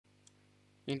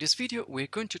In this video, we're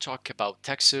going to talk about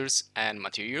textures and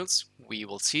materials. We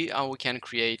will see how we can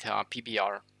create a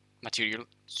PBR material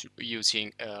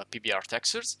using PBR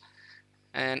textures.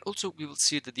 And also we will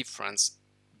see the difference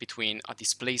between a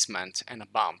displacement and a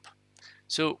bump.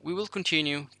 So we will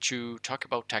continue to talk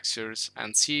about textures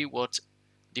and see what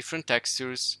different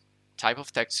textures, type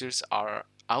of textures are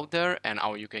out there and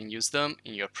how you can use them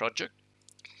in your project.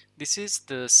 This is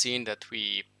the scene that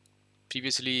we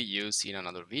previously used in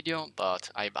another video, but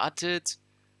I've added,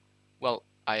 well,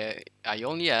 I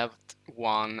only have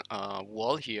one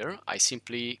wall here. I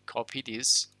simply copy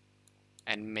this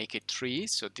and make it 3.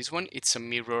 So this one, it's a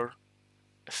mirror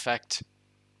effect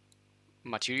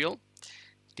material.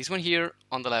 This one here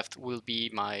on the left will be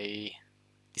my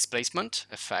displacement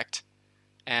effect,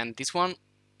 and this one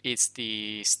is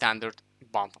the standard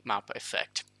bump map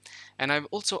effect. And I've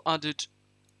also added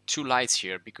 2 lights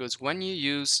here because when you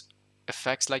use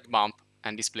effects like bump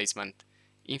and displacement,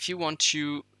 if you want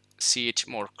to see it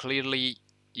more clearly,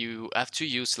 you have to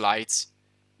use lights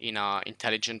in an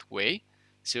intelligent way.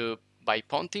 So by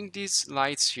pointing these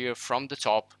lights here from the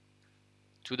top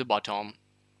to the bottom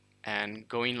and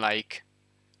going like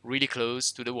really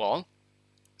close to the wall.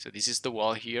 So this is the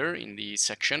wall here in the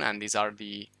section, and these are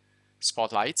the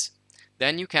spotlights.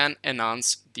 Then you can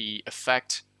enhance the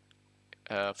effect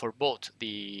for both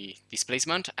the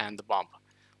displacement and the bump.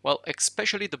 Well,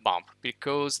 especially the bump,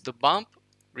 because the bump,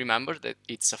 remember that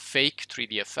it's a fake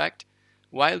 3D effect,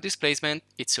 while displacement,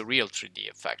 it's a real 3D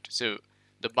effect. So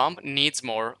the bump needs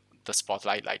more the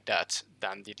spotlight like that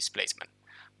than the displacement.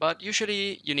 But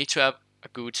usually you need to have a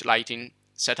good lighting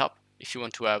setup if you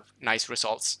want to have nice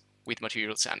results with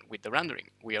materials and with the rendering.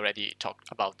 We already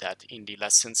talked about that in the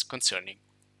lessons concerning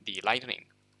the lighting.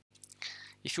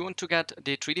 If you want to get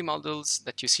the 3D models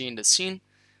that you see in the scene,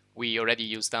 we already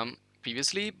used them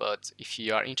previously, but if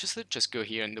you are interested, just go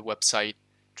here in the website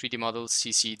 3D Models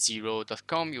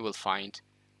CC0.com. You will find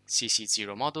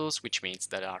CC0 Models, which means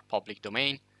that are public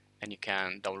domain, and you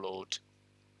can download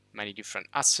many different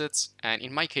assets. And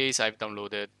in my case, I've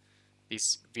downloaded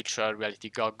these virtual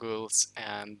reality goggles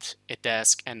and a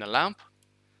desk and a lamp.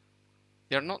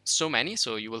 There are not so many,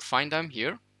 so you will find them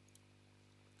here.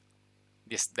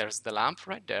 There's the lamp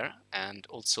right there, and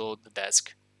also the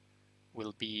desk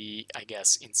will be, I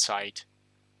guess, inside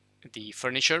the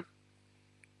furniture.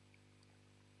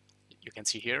 You can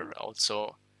see here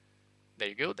also, there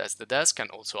you go, that's the desk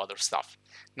and also other stuff.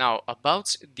 Now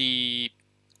about the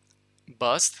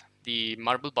bust, the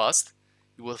marble bust,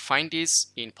 you will find this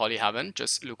in Polyhaven.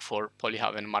 Just look for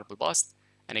Polyhaven marble bust,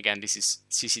 and again, this is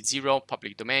CC0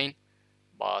 public domain,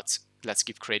 but let's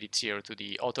give credit here to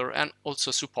the author and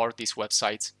also support these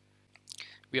websites.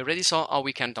 We already saw how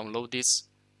we can download these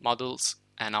models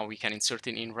and how we can insert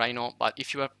it in Rhino, but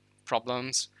if you have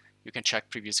problems, you can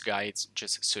check previous guides,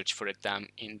 just search for them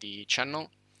in the channel.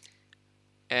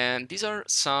 And these are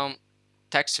some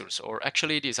textures, or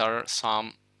actually these are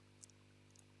some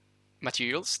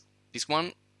materials. This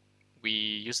one, we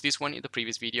used this one in the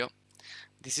previous video.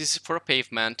 This is for a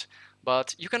pavement,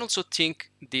 but you can also think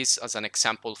this as an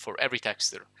example for every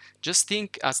texture. Just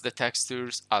think as the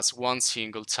textures as one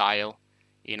single tile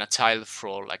in a tile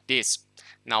floor like this.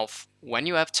 Now, when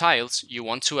you have tiles, you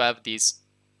want to have these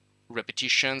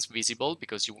repetitions visible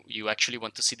because you actually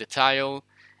want to see the tile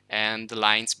and the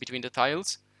lines between the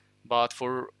tiles. But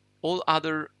for all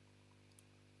other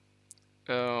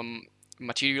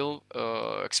material,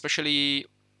 especially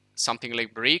something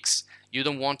like bricks, you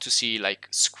don't want to see like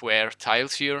square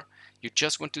tiles here. You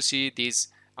just want to see these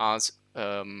as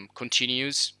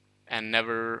continuous and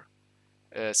never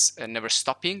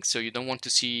stopping. So you don't want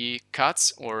to see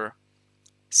cuts or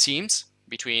seams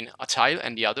between a tile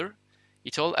and the other.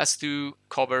 It all has to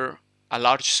cover a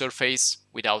large surface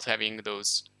without having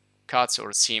those cuts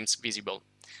or seams visible.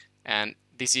 And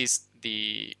this is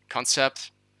the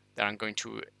concept that I'm going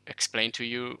to explain to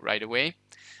you right away.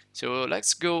 So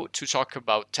let's go to talk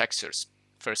about textures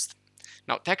first.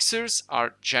 Now, textures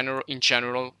are in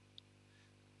general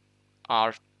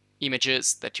are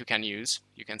images that you can use.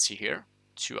 You can see here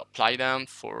to apply them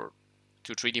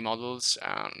to 3D models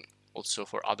and also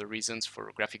for other reasons, for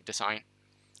graphic design.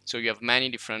 So you have many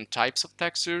different types of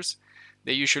textures.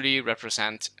 They usually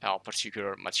represent a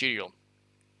particular material.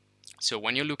 So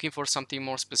when you're looking for something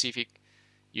more specific,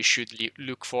 you should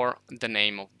look for the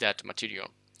name of that material.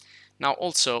 Now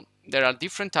also, there are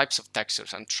different types of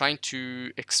textures. I'm trying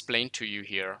to explain to you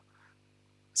here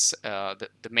the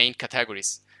main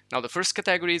categories. Now the first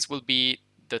categories will be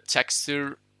the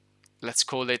texture, let's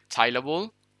call it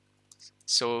tileable,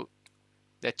 so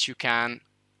that you can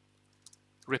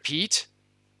repeat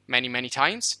many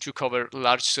times to cover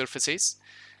large surfaces.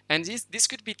 And this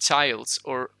could be tiles,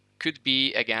 or could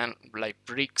be again like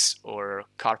bricks or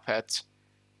carpet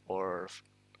or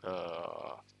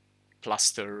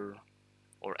plaster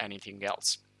or anything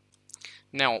else.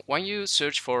 Now, when you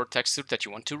search for texture that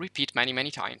you want to repeat many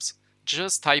times,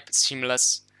 just type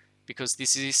seamless, because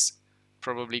this is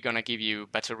probably gonna give you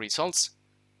better results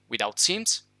without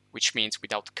seams, which means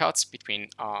without cuts between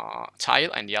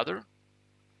tile and the other.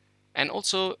 And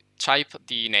also type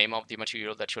the name of the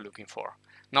material that you're looking for.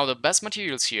 Now, the best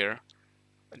materials here,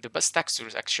 the best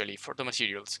textures actually for the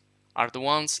materials, are the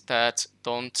ones that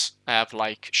don't have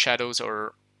like shadows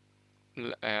or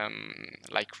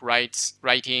like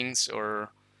writings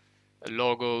or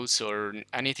logos or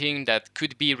anything that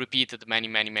could be repeated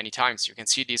many times. You can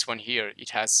see this one here.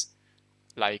 It has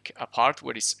like a part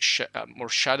where it's more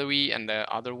shadowy, and the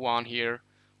other one here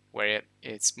where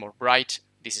it's more bright.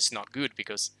 This is not good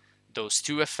because those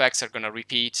two effects are going to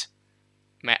repeat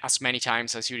as many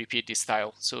times as you repeat this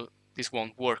style, so this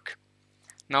won't work.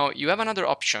 Now you have another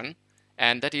option,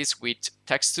 and that is with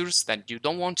textures that you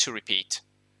don't want to repeat.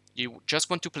 You just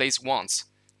want to place once.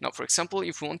 Now, for example,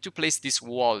 if you want to place this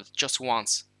wall just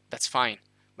once, that's fine,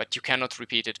 but you cannot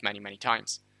repeat it many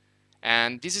times.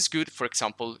 And this is good, for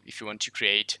example, if you want to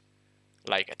create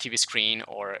like a TV screen,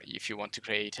 or if you want to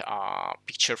create a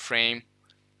picture frame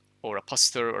or a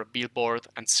poster or a billboard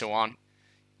and so on.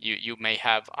 You may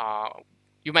have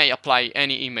you may apply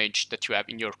any image that you have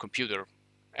in your computer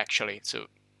actually. So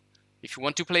if you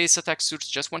want to place a texture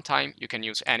just one time, you can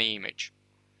use any image.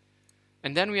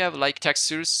 And then we have like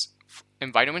textures,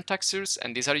 environment textures,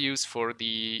 and these are used for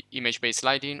the image-based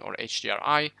lighting or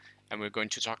HDRI, and we're going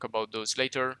to talk about those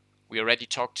later. We already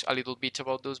talked a little bit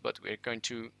about those, but we're going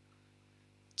to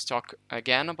talk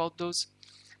again about those.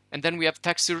 And then we have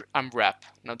texture Unwrap.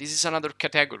 Now this is another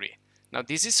category. Now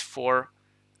this is for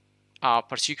a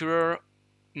particular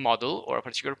model or a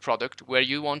particular product where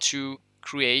you want to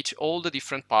create all the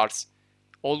different parts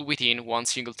all within one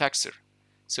single texture.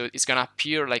 So it's gonna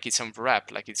appear like it's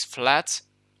unwrapped, like it's flat,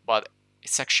 but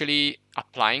it's actually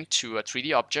applying to a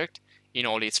 3D object in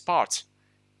all its parts.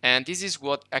 And this is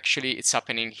what actually is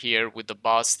happening here with the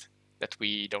bust that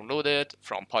we downloaded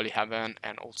from Polyheaven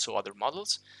and also other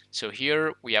models. So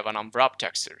here we have an unwrapped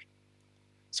texture.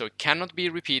 So it cannot be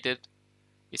repeated.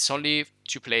 It's only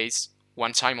to place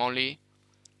one time only.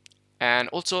 And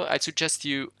also I suggest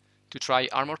you to try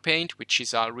Armor Paint, which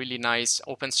is a really nice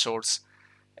open source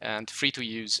and free to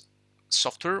use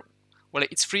software. Well,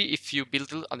 it's free if you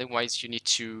build it, otherwise you need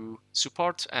to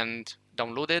support and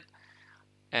download it.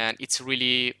 And it's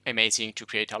really amazing to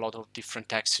create a lot of different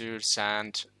textures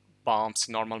and bumps,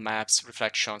 normal maps,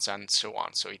 reflections, and so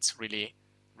on. So it's really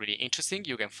interesting.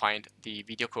 You can find the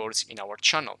video course in our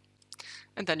channel.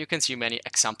 And then you can see many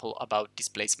examples about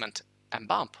displacement and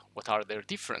bump. What are their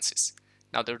differences?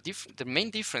 Now the main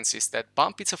difference is that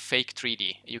bump is a fake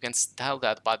 3D. You can tell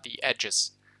that by the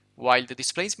edges, while the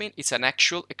displacement is an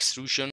actual extrusion